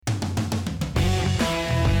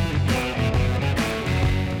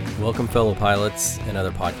Welcome, fellow pilots and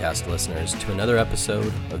other podcast listeners, to another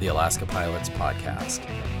episode of the Alaska Pilots Podcast.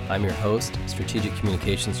 I'm your host, Strategic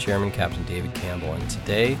Communications Chairman, Captain David Campbell, and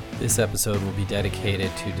today, this episode will be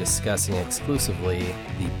dedicated to discussing exclusively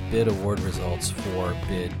the bid award results for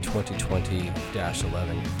bid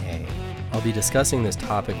 2020-11A. I'll be discussing this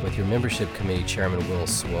topic with your membership committee chairman, Will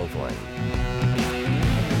Swovlin.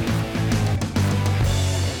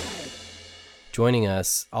 Joining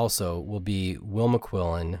us also will be Will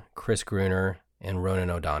McQuillan, Chris Gruner, and Ronan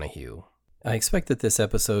O'Donohue. I expect that this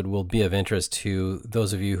episode will be of interest to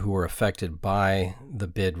those of you who were affected by the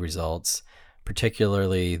bid results,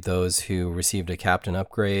 particularly those who received a captain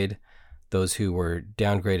upgrade, those who were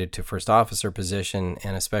downgraded to first officer position,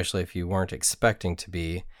 and especially if you weren't expecting to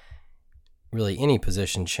be, really any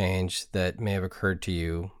position change that may have occurred to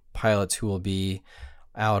you, pilots who will be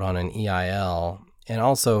out on an EIL, and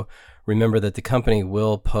also remember that the company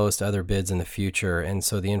will post other bids in the future, and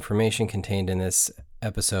so the information contained in this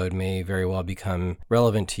episode may very well become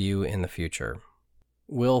relevant to you in the future.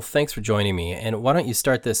 Will, thanks for joining me, and why don't you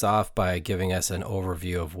start this off by giving us an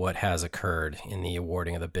overview of what has occurred in the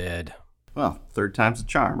awarding of the bid? Well, third time's a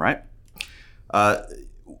charm, right?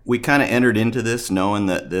 We kind of entered into this knowing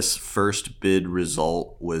that this first bid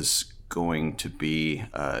result was going to be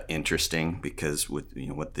interesting because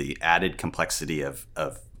with the added complexity of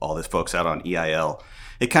all these folks out on EIL,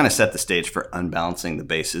 it kind of set the stage for unbalancing the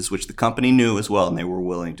bases, which the company knew as well, and they were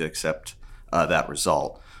willing to accept that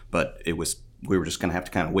result. But we were just going to have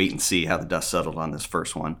to kind of wait and see how the dust settled on this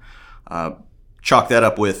first one. Chalk that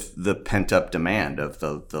up with the pent-up demand of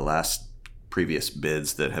the last previous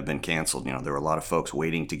bids that have been canceled. There were a lot of folks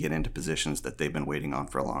waiting to get into positions that they've been waiting on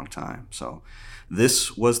for a long time. So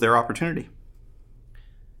this was their opportunity.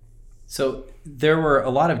 So there were a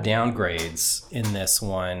lot of downgrades in this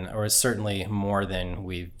one, or certainly more than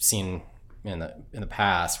we've seen in the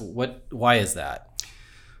past. Why is that?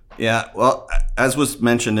 Yeah, well, as was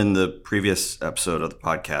mentioned in the previous episode of the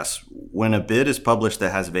podcast, when a bid is published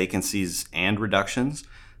that has vacancies and reductions,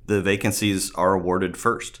 the vacancies are awarded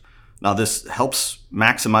first. Now, this helps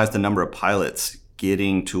maximize the number of pilots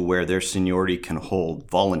getting to where their seniority can hold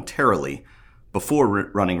voluntarily before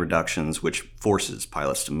running reductions, which forces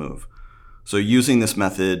pilots to move. So using this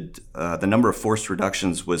method, the number of forced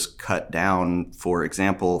reductions was cut down, for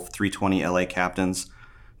example, 320 LA captains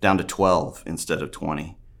down to 12 instead of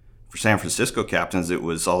 20. For San Francisco captains, it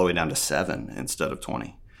was all the way down to 7 instead of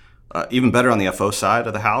 20. Even better on the FO side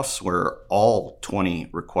of the house, where all 20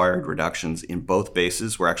 required reductions in both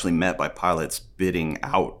bases were actually met by pilots bidding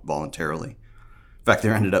out voluntarily. In fact,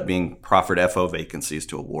 there ended up being proffered FO vacancies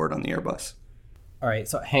to award on the Airbus. All right,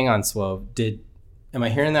 so hang on, Swove. Am I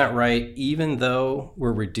hearing that right? Even though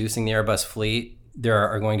we're reducing the Airbus fleet, there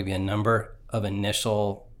are going to be a number of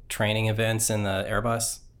initial training events in the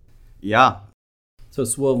Airbus? Yeah. So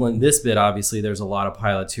Swovlin, this bid, obviously, there's a lot of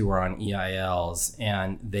pilots who are on EILs,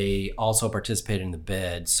 and they also participated in the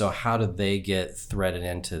bid. So how did they get threaded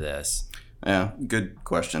into this? Yeah, good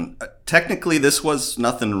question. Technically, this was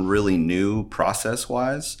nothing really new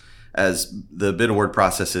process-wise, as the bid award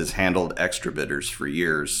process has handled extra bidders for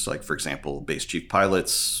years, like, for example, base chief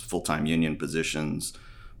pilots, full-time union positions,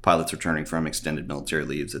 pilots returning from extended military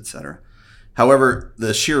leaves, etc. However,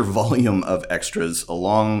 the sheer volume of extras,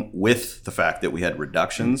 along with the fact that we had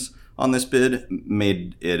reductions on this bid,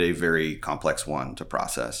 made it a very complex one to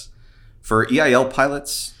process. For EIL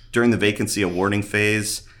pilots, during the vacancy awarding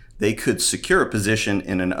phase, they could secure a position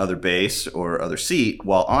in another base or other seat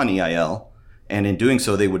while on EIL, and in doing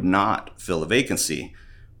so, they would not fill a vacancy,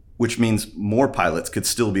 which means more pilots could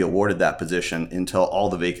still be awarded that position until all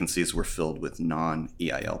the vacancies were filled with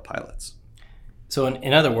non-EIL pilots. So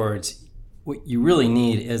in other words, what you really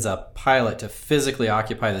need is a pilot to physically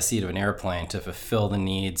occupy the seat of an airplane to fulfill the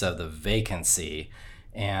needs of the vacancy,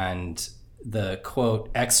 and the quote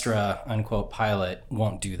extra unquote pilot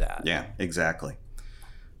won't do that. Yeah, exactly.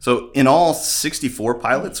 So in all, 64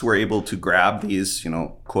 pilots were able to grab these,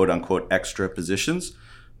 quote unquote extra positions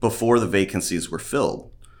before the vacancies were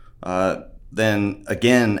filled. Then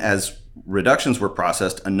again, as reductions were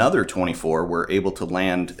processed, another 24 were able to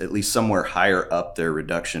land at least somewhere higher up their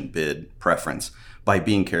reduction bid preference by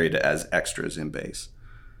being carried as extras in base.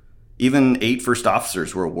 Even 8 first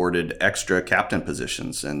officers were awarded extra captain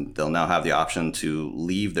positions, and they'll now have the option to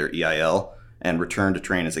leave their EIL and return to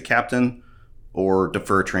train as a captain, or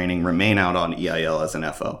defer training, remain out on EIL as an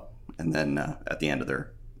FO, and then at the end of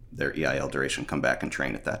their EIL duration, come back and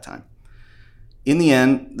train at that time. In the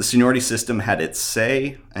end, the seniority system had its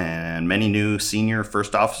say, and many new senior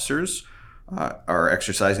first officers are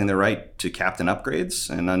exercising their right to captain upgrades.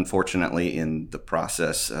 And unfortunately, in the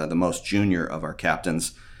process, the most junior of our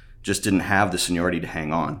captains just didn't have the seniority to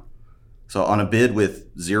hang on. So on a bid with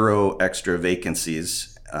 0 extra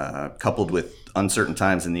vacancies, coupled with uncertain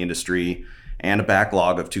times in the industry and a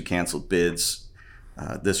backlog of 2 canceled bids,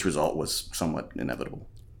 this result was somewhat inevitable.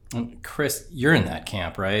 Chris, you're in that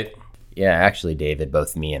camp, right? Yeah, actually, David,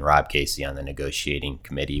 both me and Rob Casey on the negotiating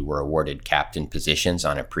committee were awarded captain positions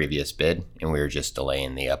on a previous bid, and we were just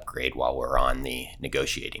delaying the upgrade while we're on the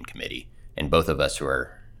negotiating committee. And both of us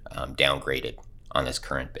were downgraded on this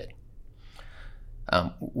current bid.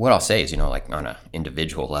 What I'll say is, like on an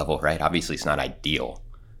individual level, right? Obviously, it's not ideal.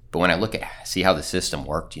 But when I see how the system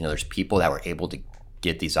worked, there's people that were able to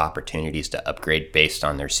get these opportunities to upgrade based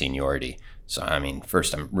on their seniority. So,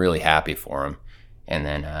 first, I'm really happy for them. And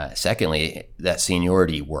then secondly, that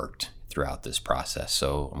seniority worked throughout this process.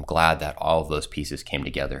 So I'm glad that all of those pieces came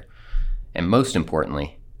together. And most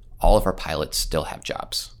importantly, all of our pilots still have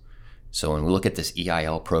jobs. So when we look at this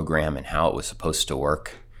EIL program and how it was supposed to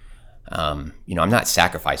work, I'm not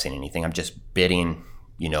sacrificing anything. I'm just bidding,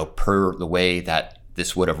 per the way that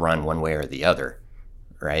this would have run one way or the other,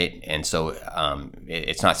 right? And so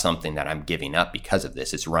it's not something that I'm giving up because of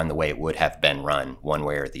this. It's run the way it would have been run one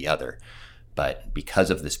way or the other. But because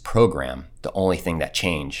of this program, the only thing that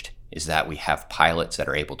changed is that we have pilots that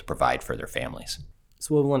are able to provide for their families.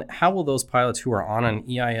 So, Evelyn, how will those pilots who are on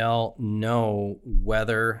an EIL know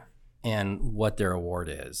whether and what their award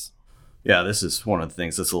is? Yeah, this is one of the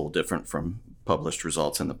things that's a little different from published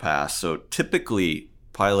results in the past. So typically,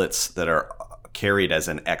 pilots that are carried as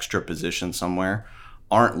an extra position somewhere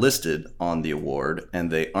aren't listed on the award,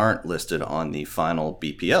 and they aren't listed on the final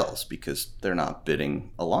BPLs because they're not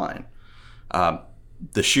bidding a line.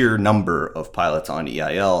 The sheer number of pilots on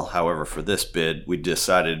EIL, however, for this bid, we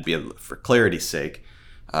decided, for clarity's sake,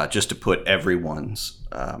 just to put everyone's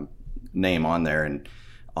name on there. And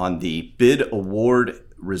on the bid award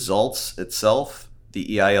results itself,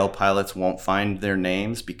 the EIL pilots won't find their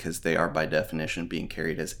names because they are by definition being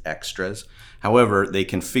carried as extras. However, they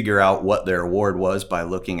can figure out what their award was by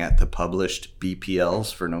looking at the published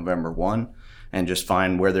BPLs for November 1. And just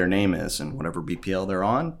find where their name is, and whatever BPL they're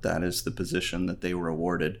on, that is the position that they were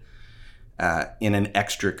awarded in an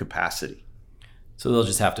extra capacity. So they'll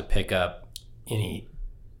just have to pick up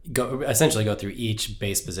essentially go through each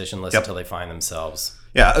base position list until they find themselves.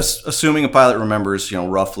 Yeah, assuming a pilot remembers,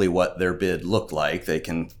 roughly what their bid looked like, they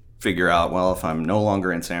can figure out, well, if I'm no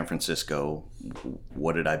longer in San Francisco,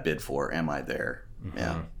 what did I bid for? Am I there?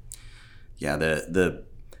 Mm-hmm. Yeah. The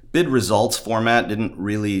bid results format didn't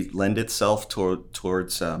really lend itself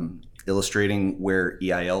towards illustrating where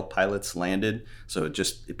EIL pilots landed. So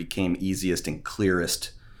it became easiest and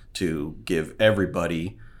clearest to give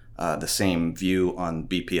everybody the same view on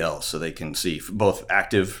BPL, so they can see both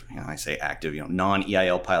active, I say active,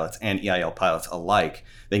 non-EIL pilots and EIL pilots alike.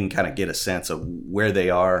 They can kind of get a sense of where they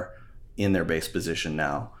are in their base position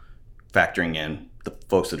now, factoring in the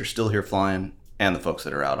folks that are still here flying and the folks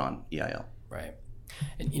that are out on EIL. Right.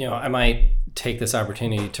 And, I might take this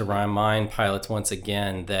opportunity to remind pilots once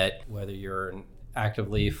again that whether you're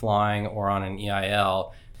actively flying or on an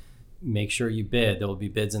EIL, make sure you bid. There will be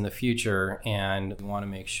bids in the future, and we want to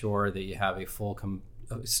make sure that you have a full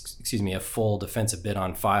defensive bid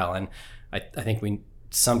on file. And I think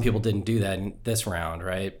some people didn't do that in this round,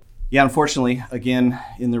 right? Yeah, unfortunately, again,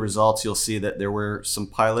 in the results, you'll see that there were some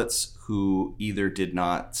pilots who either did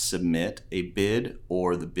not submit a bid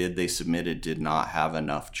or the bid they submitted did not have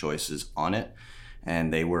enough choices on it.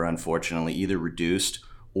 And they were unfortunately either reduced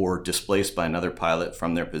or displaced by another pilot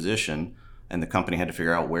from their position, and the company had to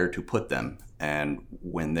figure out where to put them. And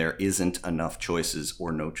when there isn't enough choices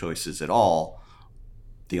or no choices at all,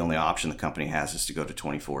 the only option the company has is to go to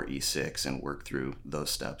 24E6 and work through those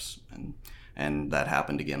steps. And that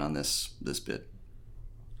happened again on this bid.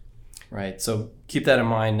 Right. So keep that in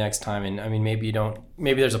mind next time. And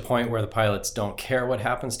maybe there's a point where the pilots don't care what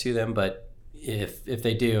happens to them, but if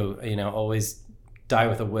they do, always die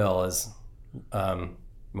with a will, as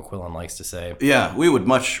McQuillan likes to say. Yeah, we would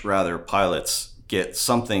much rather pilots get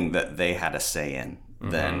something that they had a say in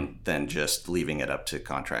than just leaving it up to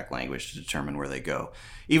contract language to determine where they go.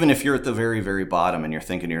 Even if you're at the very, very bottom and you're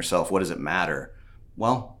thinking to yourself, what does it matter?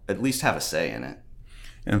 Well, at least have a say in it.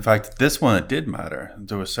 In fact, this one, it did matter.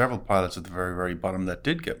 There were several pilots at the very, very bottom that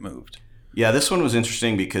did get moved. Yeah, this one was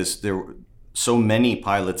interesting because there were so many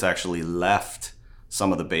pilots actually left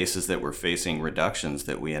some of the bases that were facing reductions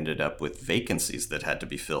that we ended up with vacancies that had to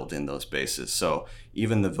be filled in those bases. So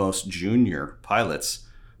even the most junior pilots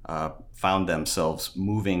found themselves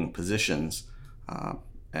moving positions,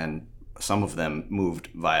 and some of them moved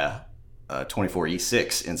via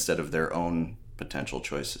 24E6 instead of their own potential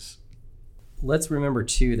choices. let's remember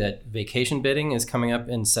too that vacation bidding is coming up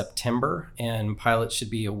in September, and pilots should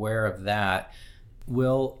be aware of that.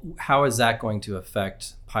 How is that going to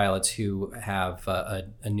affect pilots who have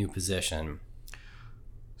a new position?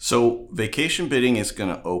 So vacation bidding is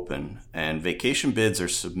going to open, and vacation bids are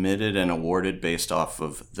submitted and awarded based off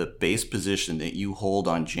of the base position that you hold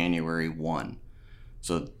on January 1.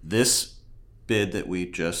 So this bid that we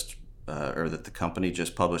just, or that the company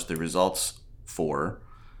just published the results for,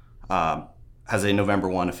 has a November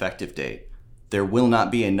 1 effective date. There will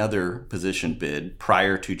not be another position bid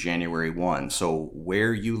prior to January 1. So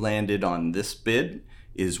where you landed on this bid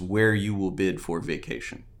is where you will bid for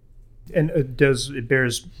vacation. And it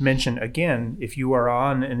bears mention again, if you are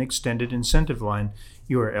on an extended incentive line,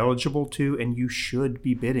 you are eligible to and you should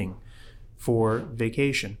be bidding for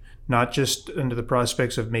vacation, not just under the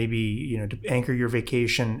prospects of maybe, to anchor your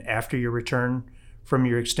vacation after your return from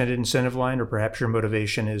your extended incentive line, or perhaps your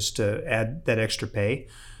motivation is to add that extra pay,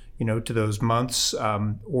 to those months,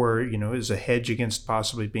 or, as a hedge against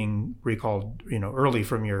possibly being recalled, early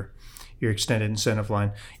from your extended incentive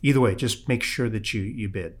line. Either way, just make sure that you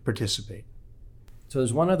bid, participate. So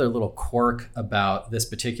there's one other little quirk about this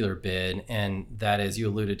particular bid, and that is, you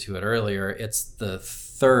alluded to it earlier, it's the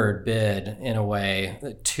third bid in a way.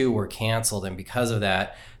 2 were canceled, and because of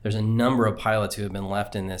that, there's a number of pilots who have been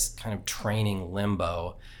left in this kind of training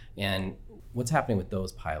limbo. And what's happening with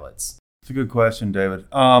those pilots? It's a good question, David.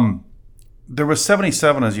 There was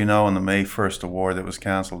 77, as you know, in the May 1st award that was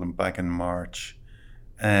canceled back in March.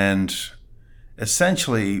 And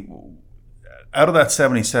essentially, out of that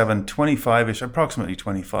 77, 25-ish, approximately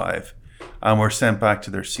 25, were sent back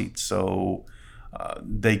to their seats. So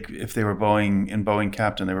if they were Boeing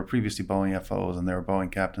captain, they were previously Boeing FOs, and they were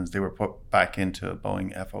Boeing captains, they were put back into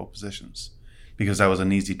Boeing FO positions because that was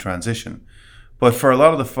an easy transition. But for a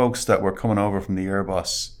lot of the folks that were coming over from the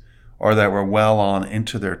Airbus, or that were well on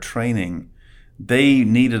into their training, they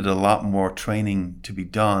needed a lot more training to be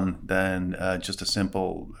done than just a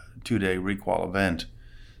simple 2-day requal event.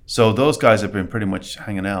 So those guys have been pretty much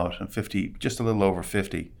hanging out, and 50, just a little over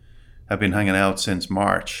 50, have been hanging out since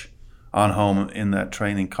March on home in that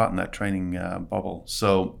training, caught in that training bubble.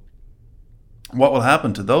 So what will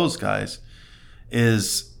happen to those guys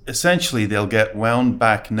is essentially they'll get wound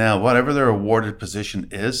back now, whatever their awarded position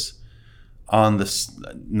is, on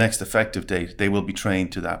the next effective date, they will be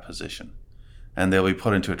trained to that position, and they'll be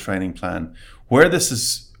put into a training plan. Where this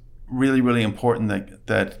is really, really important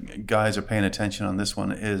that guys are paying attention on this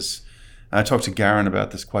one is, I talked to Garen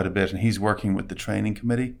about this quite a bit, and he's working with the training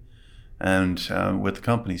committee and with the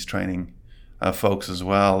company's training folks as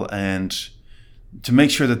well, and to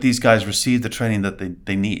make sure that these guys receive the training that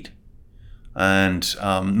they need, and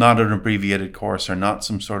not an abbreviated course or not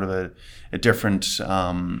some sort of a different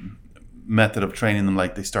method of training them,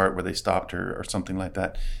 like they start where they stopped or something like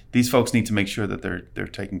that. These folks need to make sure that they're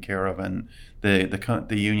taken care of, and the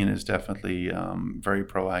union is definitely very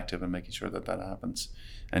proactive in making sure that happens.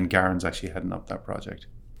 And Garen's actually heading up that project.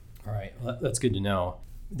 All right, well, that's good to know.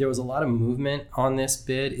 There was a lot of movement on this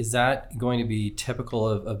bid. Is that going to be typical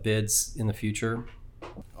of bids in the future?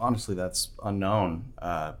 Honestly, that's unknown.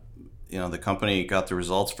 The company got the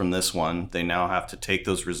results from this one. They now have to take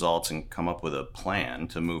those results and come up with a plan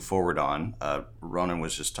to move forward on. Ronan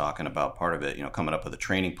was just talking about part of it, coming up with a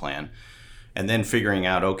training plan and then figuring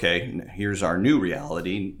out, okay, here's our new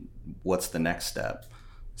reality. What's the next step?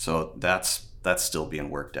 So that's still being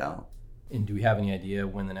worked out. And do we have any idea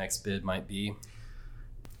when the next bid might be?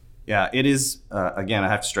 Yeah, it is. Again, I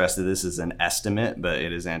have to stress that this is an estimate, but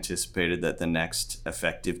it is anticipated that the next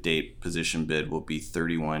effective date position bid will be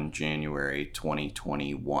 31 January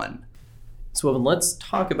 2021. So Evan, let's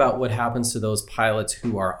talk about what happens to those pilots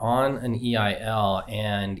who are on an EIL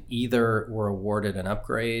and either were awarded an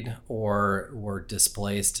upgrade or were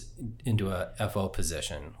displaced into a FO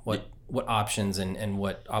position. What options and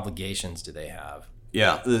what obligations do they have?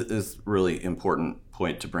 Yeah, this is a really important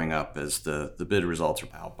point to bring up, as the bid results are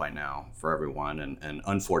out by now for everyone. And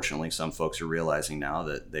unfortunately, some folks are realizing now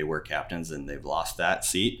that they were captains and they've lost that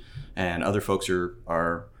seat. And other folks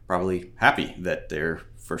are probably happy that they're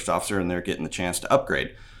first officer and they're getting the chance to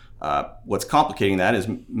upgrade. What's complicating that is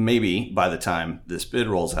maybe by the time this bid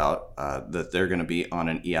rolls out, that they're going to be on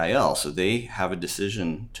an EIL. So they have a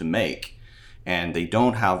decision to make, and they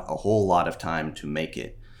don't have a whole lot of time to make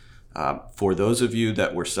it. For those of you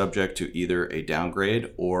that were subject to either a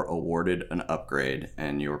downgrade or awarded an upgrade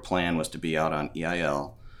and your plan was to be out on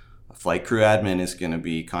EIL, a flight crew admin is going to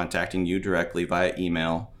be contacting you directly via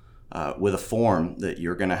email with a form that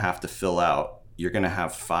you're going to have to fill out. You're going to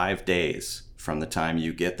have 5 days from the time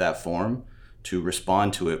you get that form to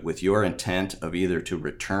respond to it with your intent of either to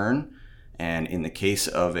return And in the case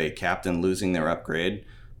of a captain losing their upgrade,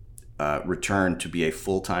 return to be a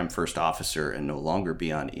full-time first officer and no longer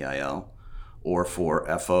be on EIL. Or for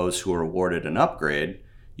FOs who are awarded an upgrade,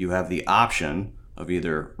 you have the option of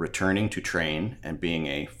either returning to train and being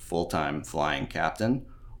a full-time flying captain,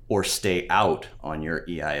 or stay out on your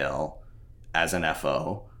EIL as an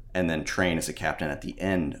FO and then train as a captain at the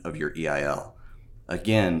end of your EIL.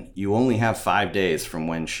 Again, you only have 5 days from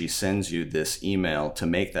when she sends you this email to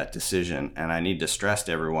make that decision. And I need to stress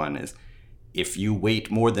to everyone is if you wait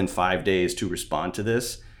more than 5 days to respond to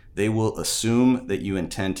this, they will assume that you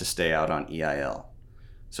intend to stay out on EIL.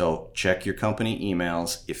 So check your company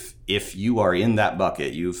emails. If you are in that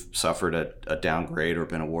bucket, you've suffered a downgrade or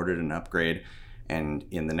been awarded an upgrade, and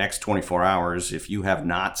in the next 24 hours, if you have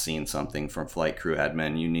not seen something from Flight Crew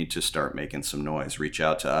Admin, you need to start making some noise. Reach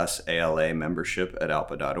out to us, ALA membership at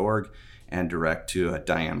alpa.org, and direct to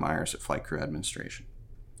Diane Myers at Flight Crew Administration.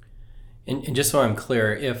 And just so I'm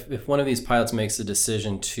clear, if one of these pilots makes a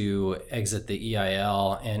decision to exit the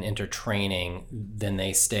EIL and enter training, then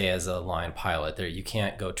they stay as a line pilot. There, you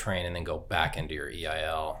can't go train and then go back into your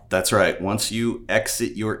EIL. That's right. Once you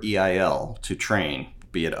exit your EIL to train,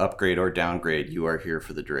 be it upgrade or downgrade, you are here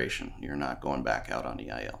for the duration. You're not going back out on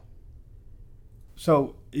EIL.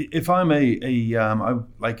 So if I'm I'm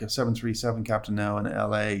like a 737 captain now in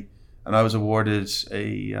LA, and I was awarded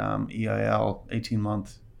a EIL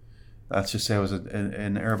 18-month, let's just say I was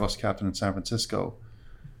an Airbus captain in San Francisco.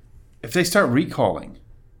 If they start recalling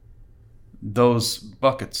those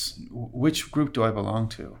buckets, which group do I belong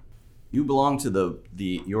to? You belong to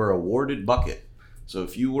your awarded bucket. So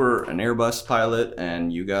if you were an Airbus pilot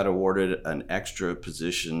and you got awarded an extra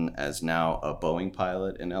position as now a Boeing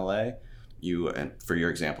pilot in LA, and for your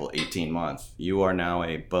example, 18-month, you are now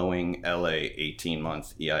a Boeing LA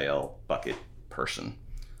 18-month EIL bucket person.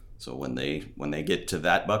 So when they get to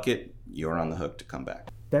that bucket, you're on the hook to come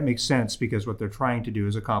back. That makes sense because what they're trying to do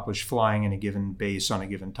is accomplish flying in a given base on a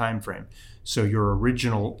given time frame. So your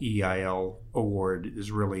original EIL award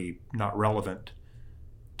is really not relevant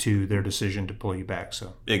to their decision to pull you back.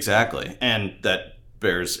 So exactly, and that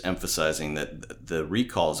bears emphasizing that the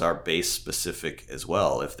recalls are base specific as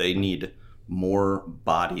well. If they need more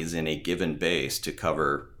bodies in a given base to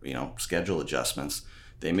cover, schedule adjustments,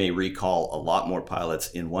 they may recall a lot more pilots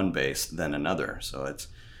in one base than another. So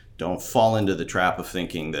don't fall into the trap of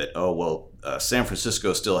thinking that, San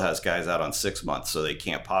Francisco still has guys out on 6 months, so they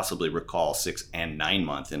can't possibly recall 6 and 9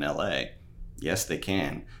 month in LA. Yes, they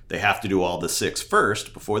can. They have to do all the 6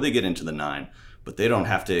 first before they get into the 9, but they don't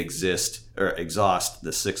have to exhaust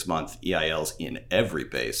the 6-month EILs in every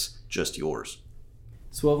base, just yours.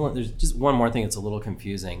 So Evelyn, there's just one more thing that's a little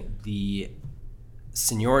confusing. The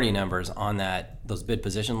seniority numbers on those bid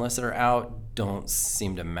position lists that are out don't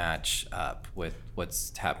seem to match up with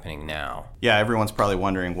what's happening now. Yeah, everyone's probably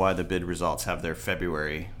wondering why the bid results have their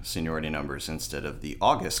February seniority numbers instead of the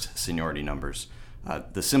August seniority numbers.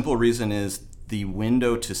 The simple reason is the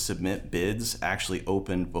window to submit bids actually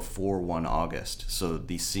opened before 1 August. So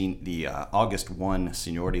the August 1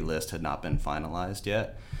 seniority list had not been finalized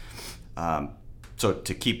yet. So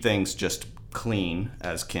to keep things just clean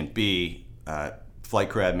as can be, Flight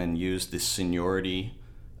Crew Admin used the seniority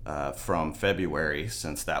from February,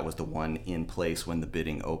 since that was the one in place when the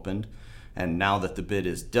bidding opened. And now that the bid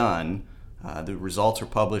is done, the results are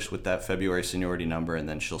published with that February seniority number, and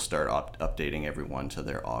then she'll start updating everyone to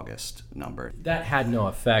their August number. That had no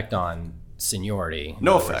effect on seniority.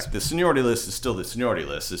 No effect. The seniority list is still the seniority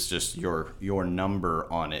list. It's just your number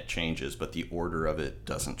on it changes, but the order of it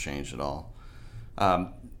doesn't change at all.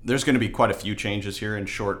 There's going to be quite a few changes here in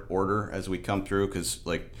short order as we come through, because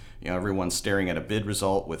everyone's staring at a bid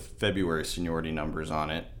result with February seniority numbers on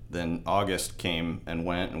it. Then August came and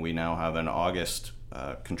went, and we now have an August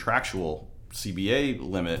contractual CBA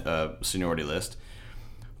limit seniority list.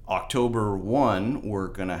 October 1, we're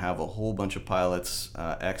going to have a whole bunch of pilots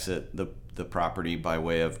exit the property by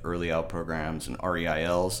way of early out programs and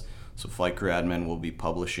REILs. So Flight Crew Admin will be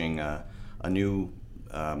publishing a new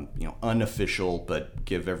unofficial, but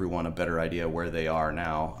give everyone a better idea where they are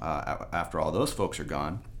now after all those folks are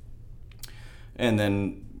gone. And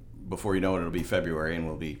then before you know it, it'll be February, and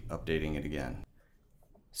we'll be updating it again.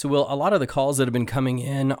 So, Will, a lot of the calls that have been coming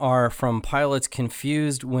in are from pilots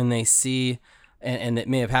confused when they see, and it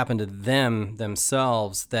may have happened to them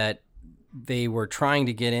themselves, that they were trying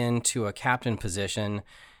to get into a captain position,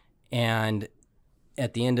 and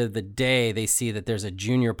at the end of the day, they see that there's a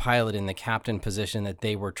junior pilot in the captain position that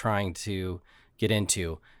they were trying to get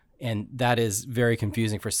into. And that is very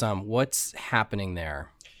confusing for some. What's happening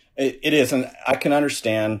there? It is, and I can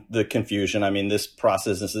understand the confusion. I mean, this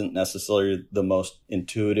process isn't necessarily the most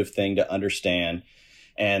intuitive thing to understand.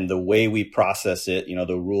 And the way we process it,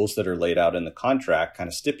 the rules that are laid out in the contract kind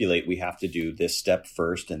of stipulate we have to do this step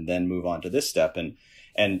first and then move on to this step.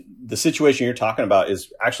 And the situation you're talking about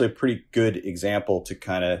is actually a pretty good example to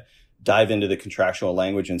kind of dive into the contractual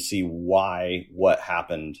language and see why what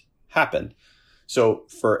happened. So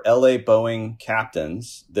for LA Boeing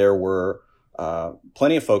captains, there were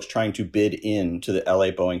plenty of folks trying to bid into the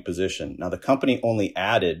LA Boeing position. Now, the company only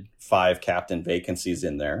added 5 captain vacancies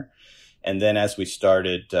in there. And then as we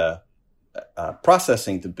started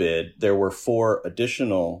processing the bid, there were 4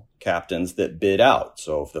 additional captains that bid out.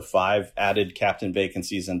 So the 5 added captain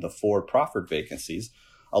vacancies and the 4 proffered vacancies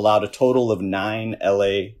allowed a total of 9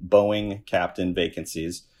 LA Boeing captain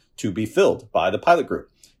vacancies to be filled by the pilot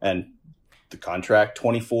group. And the contract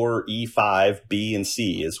 24E5, B, and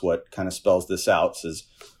C is what kind of spells this out. It says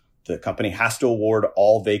the company has to award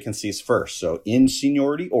all vacancies first. So in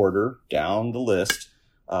seniority order down the list,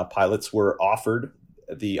 pilots were offered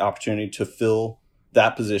the opportunity to fill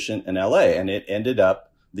that position in LA. And it ended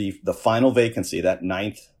up the final vacancy, that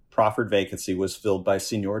 9th proffered vacancy, was filled by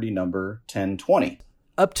seniority number 1020.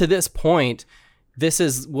 Up to this point, this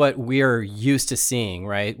is what we're used to seeing,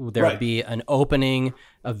 right? There would be an opening,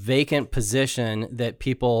 a vacant position that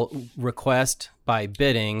people request by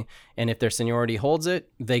bidding. And if their seniority holds it,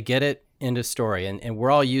 they get it, end of story. And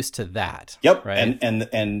we're all used to that. Yep. Right?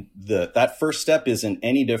 And that first step isn't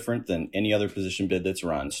any different than any other position bid that's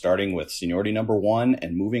run, starting with seniority number 1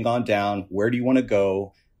 and moving on down. Where do you want to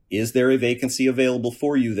go? Is there a vacancy available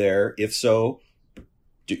for you there? If so,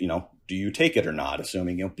 do you take it or not?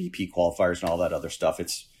 Assuming, BP qualifiers and all that other stuff.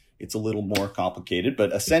 It's a little more complicated,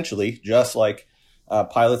 but essentially just like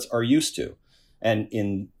pilots are used to. And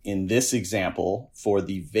in this example, for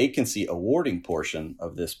the vacancy awarding portion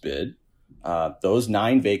of this bid, those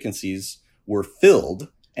 9 vacancies were filled,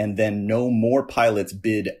 and then no more pilots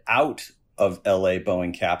bid out of LA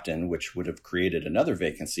Boeing captain, which would have created another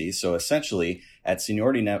vacancy. So essentially, at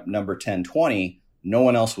seniority number 1020, no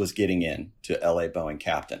one else was getting in to LA Boeing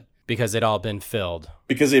captain. Because they'd all been filled.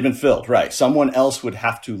 Because they'd been filled, right. Someone else would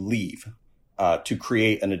have to leave to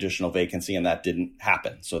create an additional vacancy, and that didn't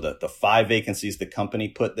happen. So the 5 vacancies the company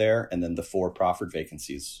put there, and then the 4 proffered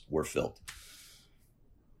vacancies were filled.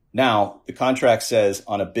 Now, the contract says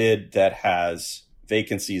on a bid that has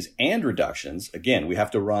vacancies and reductions, again, we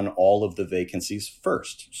have to run all of the vacancies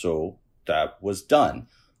first. So that was done.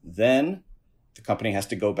 Then the company has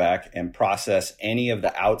to go back and process any of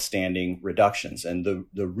the outstanding reductions. And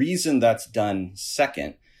the reason that's done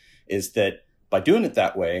second is that by doing it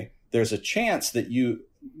that way, there's a chance that you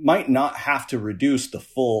might not have to reduce the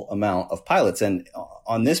full amount of pilots. And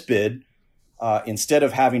on this bid, instead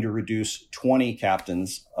of having to reduce 20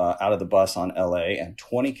 captains out of the bus on LA and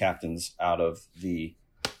 20 captains out of the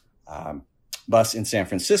bus in San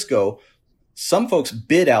Francisco, some folks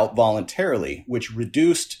bid out voluntarily, which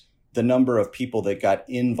reduced the number of people that got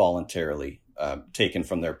involuntarily taken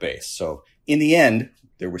from their base. So in the end,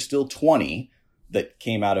 there were still 20 that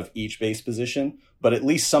came out of each base position, but at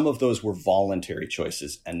least some of those were voluntary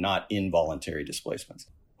choices and not involuntary displacements.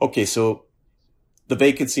 Okay, so the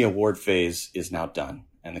vacancy award phase is now done,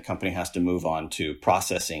 and the company has to move on to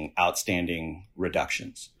processing outstanding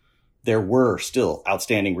reductions. There were still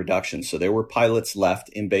outstanding reductions. So there were pilots left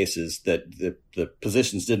in bases that the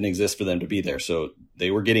positions didn't exist for them to be there. So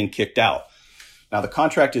they were getting kicked out. Now, the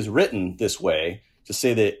contract is written this way to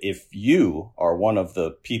say that if you are one of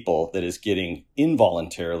the people that is getting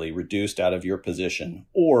involuntarily reduced out of your position,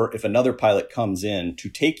 or if another pilot comes in to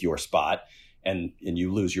take your spot and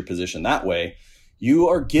you lose your position that way, you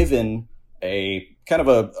are given a kind of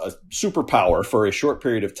a superpower for a short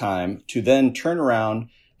period of time to then turn around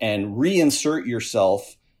and reinsert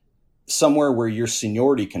yourself somewhere where your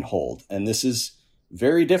seniority can hold. And this is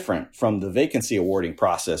very different from the vacancy awarding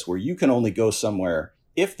process, where you can only go somewhere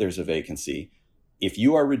if there's a vacancy. If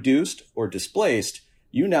you are reduced or displaced,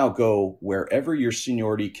 you now go wherever your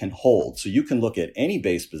seniority can hold. So you can look at any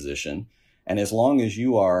base position, and as long as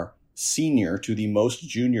you are senior to the most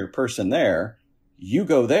junior person there, you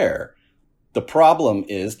go there. The problem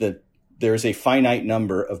is that there's a finite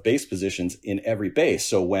number of base positions in every base.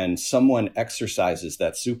 So when someone exercises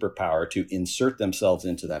that superpower to insert themselves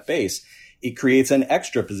into that base, it creates an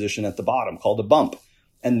extra position at the bottom called a bump.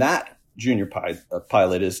 And that junior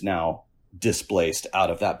pilot is now displaced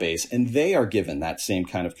out of that base, and they are given that same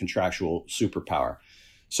kind of contractual superpower.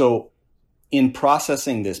 So in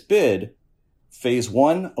processing this bid, phase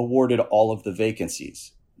 1 awarded all of the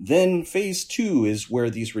vacancies. Then phase 2 is where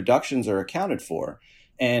these reductions are accounted for.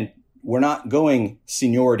 And we're not going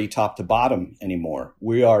seniority top to bottom anymore.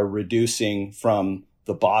 We are reducing from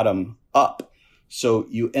the bottom up. So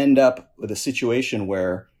you end up with a situation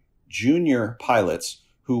where junior pilots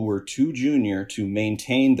who were too junior to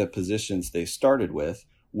maintain the positions they started with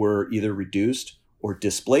were either reduced or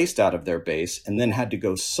displaced out of their base and then had to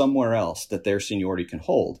go somewhere else that their seniority can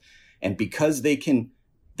hold. And because they can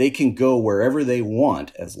go wherever they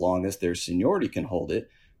want as long as their seniority can hold it,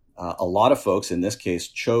 a lot of folks in this case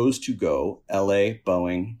chose to go LA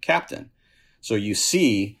Boeing captain. So you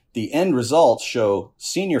see the end results show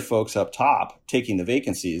senior folks up top taking the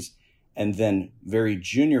vacancies and then very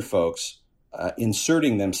junior folks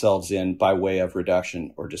inserting themselves in by way of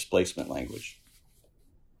reduction or displacement language.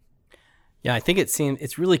 Yeah, I think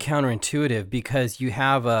it's really counterintuitive because you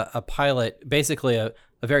have a pilot, basically a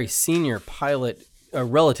very senior pilot, a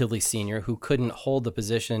relatively senior, who couldn't hold the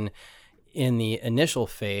position in the initial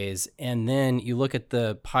phase, and then you look at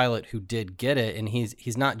the pilot who did get it, and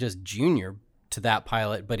he's not just junior to that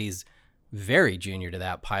pilot, but he's very junior to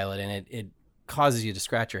that pilot, and it causes you to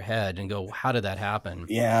scratch your head and go, how did that happen?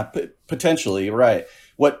 Yeah, potentially, right.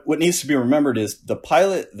 What needs to be remembered is the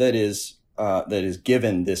pilot that is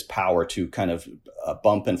given this power to kind of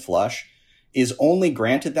bump and flush is only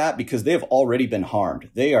granted that because they have already been harmed.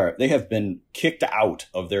 They have been kicked out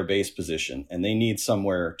of their base position and they need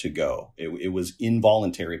somewhere to go. It was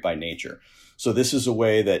involuntary by nature. So this is a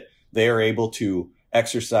way that they are able to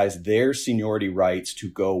exercise their seniority rights to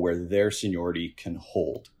go where their seniority can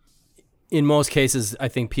hold. In most cases, I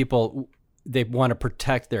think they want to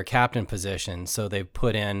protect their captain position. So they've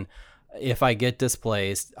put in, if I get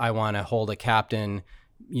displaced, I want to hold a captain,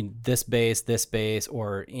 this base,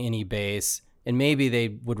 or any base. And maybe they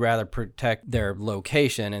would rather protect their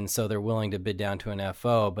location, and so they're willing to bid down to an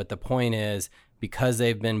FO. But the point is, because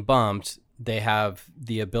they've been bumped, they have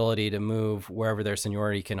the ability to move wherever their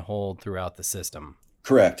seniority can hold throughout the system.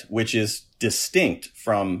 Correct, which is distinct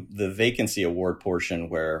from the vacancy award portion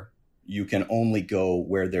where you can only go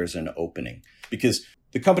where there's an opening. Because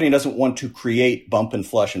the company doesn't want to create bump and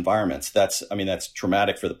flush environments. That's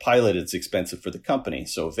traumatic for the pilot. It's expensive for the company.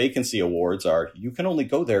 So vacancy awards are, you can only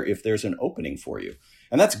go there if there's an opening for you.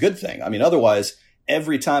 And that's a good thing. Otherwise,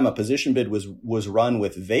 every time a position bid was run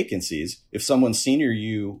with vacancies, if someone senior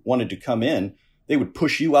you wanted to come in, they would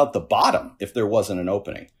push you out the bottom if there wasn't an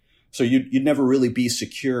opening. So you'd never really be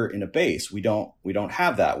secure in a base. We don't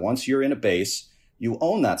have that. Once you're in a base, you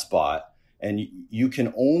own that spot. And you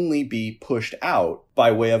can only be pushed out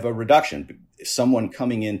by way of a reduction, someone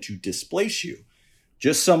coming in to displace you.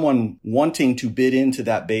 Just someone wanting to bid into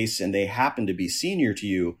that base and they happen to be senior to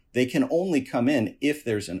you, they can only come in if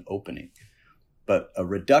there's an opening. But a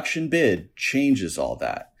reduction bid changes all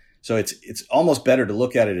that. So it's almost better to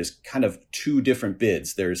look at it as kind of two different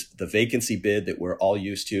bids. There's the vacancy bid that we're all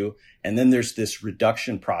used to, and then there's this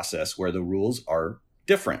reduction process where the rules are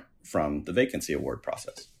different from the vacancy award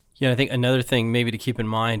process. Yeah, I think another thing maybe to keep in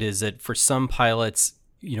mind is that for some pilots,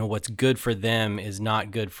 what's good for them is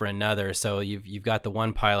not good for another. So you've got the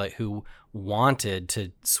one pilot who wanted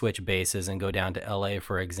to switch bases and go down to LA,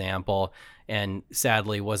 for example, and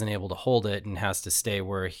sadly wasn't able to hold it and has to stay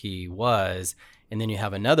where he was. And then you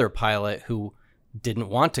have another pilot who didn't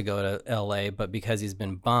want to go to LA, but because he's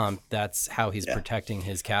been bumped, that's how he's protecting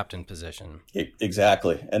his captain position.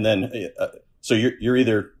 Exactly. And then so you're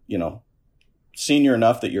either, senior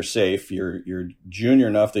enough that you're safe, you're junior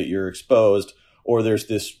enough that you're exposed, or there's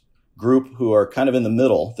this group who are kind of in the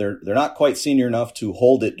middle. They're not quite senior enough to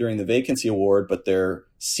hold it during the vacancy award, but they're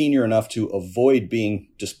senior enough to avoid being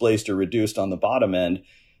displaced or reduced on the bottom end.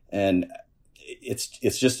 And it's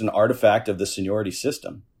just an artifact of the seniority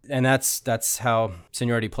system. And that's how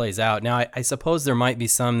seniority plays out. Now, I suppose there might be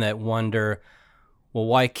some that wonder, well,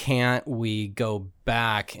 why can't we go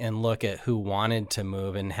back and look at who wanted to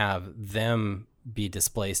move and have them be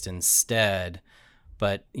displaced instead?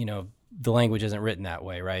 But, the language isn't written that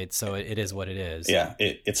way, right? So it is what it is. Yeah,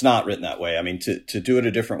 it's not written that way. To do it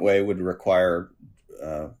a different way would require,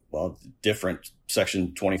 different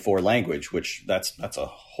Section 24 language, which that's a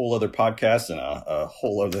whole other podcast and a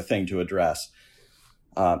whole other thing to address.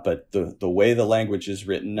 But the way the language is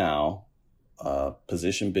written now,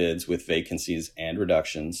 position bids with vacancies and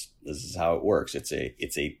reductions, this is how it works. It's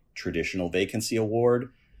a traditional vacancy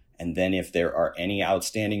award. And then if there are any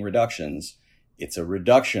outstanding reductions, it's a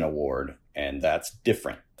reduction award, and that's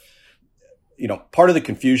different. Part of the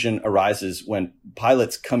confusion arises when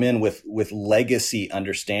pilots come in with legacy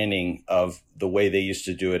understanding of the way they used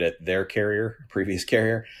to do it at their previous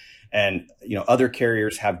carrier. And, other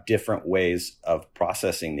carriers have different ways of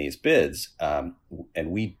processing these bids, and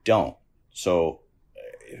we don't. So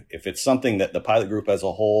if it's something that the pilot group as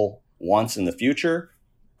a whole wants in the future,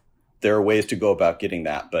 there are ways to go about getting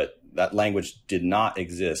that, but that language did not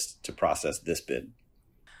exist to process this bid.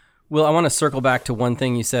 Will, I want to circle back to one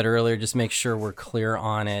thing you said earlier, just make sure we're clear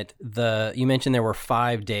on it. You mentioned there were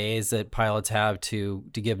 5 days that pilots have to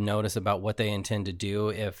give notice about what they intend to do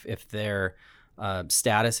if their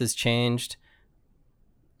status is changed.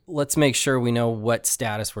 Let's make sure we know what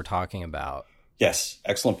status we're talking about. Yes,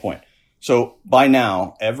 excellent point. So by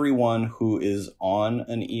now, everyone who is on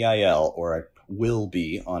an EIL or will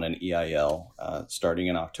be on an EIL starting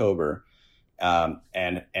in October,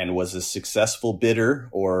 and was a successful bidder,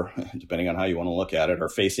 or depending on how you want to look at it, or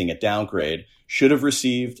facing a downgrade, should have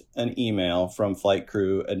received an email from Flight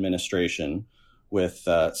Crew Administration with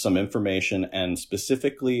some information and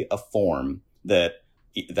specifically a form that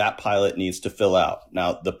pilot needs to fill out.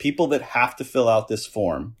 Now, the people that have to fill out this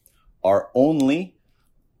form are only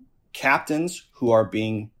captains who are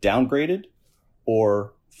being downgraded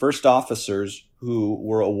or first officers who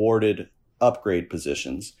were awarded upgrade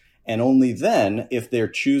positions. And only then if they're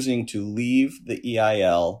choosing to leave the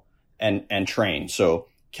EIL and train. So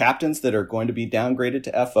captains that are going to be downgraded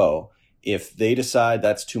to FO, if they decide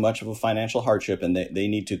that's too much of a financial hardship and they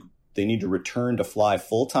need to return to fly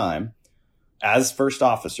full time as first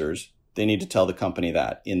officers, they need to tell the company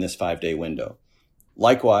that in this 5-day window.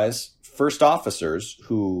 Likewise, first officers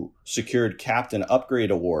who secured captain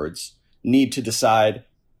upgrade awards need to decide,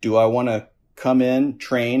 do I want to come in,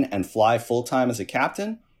 train, and fly full time as a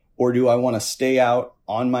captain? Or do I want to stay out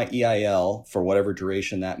on my EIL for whatever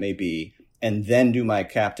duration that may be, and then do my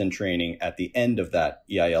captain training at the end of that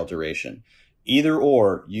EIL duration? Either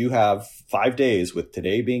or, you have 5 days, with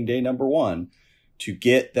today being day number 1, to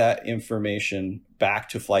get that information back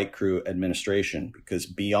to Flight Crew Administration, because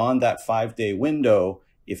beyond that 5-day window,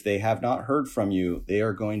 if they have not heard from you, they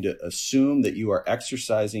are going to assume that you are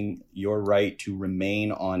exercising your right to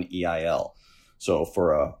remain on EIL. So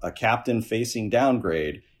for a captain facing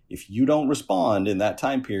downgrade, if you don't respond in that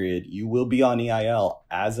time period, you will be on EIL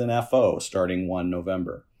as an FO starting 1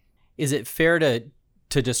 November. Is it fair to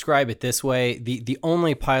describe it this way? The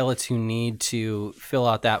only pilots who need to fill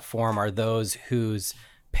out that form are those whose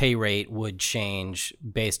pay rate would change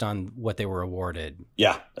based on what they were awarded.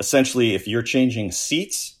 Yeah, essentially, if you're changing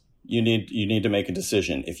seats, you need to make a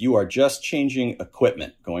decision. If you are just changing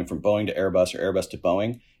equipment, going from Boeing to Airbus or Airbus to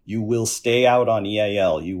Boeing, you will stay out on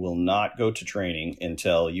EIL. You will not go to training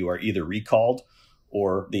until you are either recalled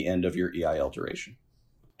or the end of your EIL duration.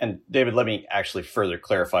 And David, let me actually further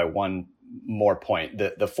clarify one more point.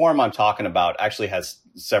 The form I'm talking about actually has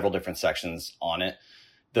several different sections on it.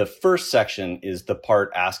 The first section is the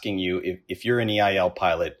part asking you if you're an EIL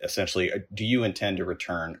pilot, essentially, do you intend to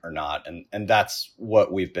return or not? And that's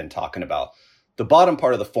what we've been talking about. The bottom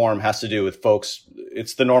part of the form has to do with folks.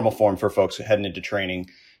 It's the normal form for folks heading into training.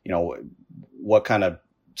 You know, what kind of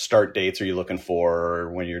start dates are you looking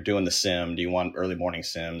for when you're doing the sim? Do you want early morning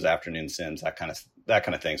sims, afternoon sims, that kind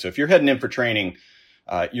of thing? So if you're heading in for training,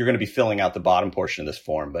 you're going to be filling out the bottom portion of this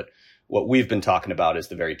form. But what we've been talking about is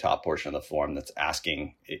the very top portion of the form that's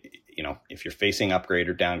asking, you know, if you're facing upgrade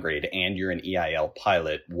or downgrade and you're an EIL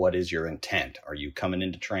pilot, what is your intent? Are you coming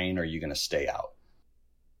in to train, or are you going to stay out?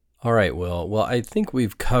 All right, Will. Well, I think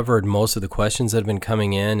we've covered most of the questions that have been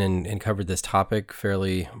coming in and covered this topic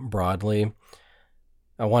fairly broadly.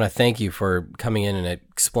 I want to thank you for coming in and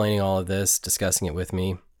explaining all of this, discussing it with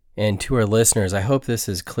me. And to our listeners, I hope this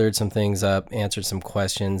has cleared some things up, answered some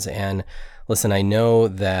questions. And listen, I know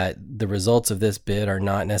that the results of this bid are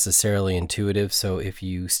not necessarily intuitive, so if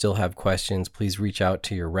you still have questions, please reach out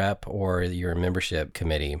to your rep or your membership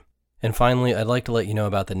committee. And finally, I'd like to let you know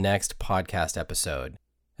about the next podcast episode.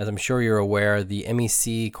 As I'm sure you're aware, the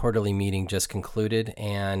MEC quarterly meeting just concluded,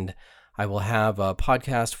 and I will have a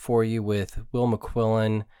podcast for you with Will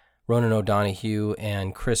McQuillan, Ronan O'Donoghue,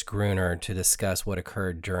 and Chris Gruner to discuss what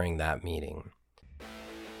occurred during that meeting.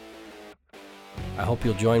 I hope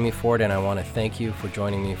you'll join me for it, and I want to thank you for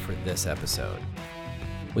joining me for this episode.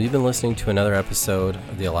 Well, you've been listening to another episode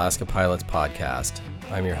of the Alaska Pilots Podcast.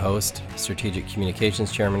 I'm your host, Strategic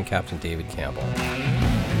Communications Chairman, Captain David Campbell.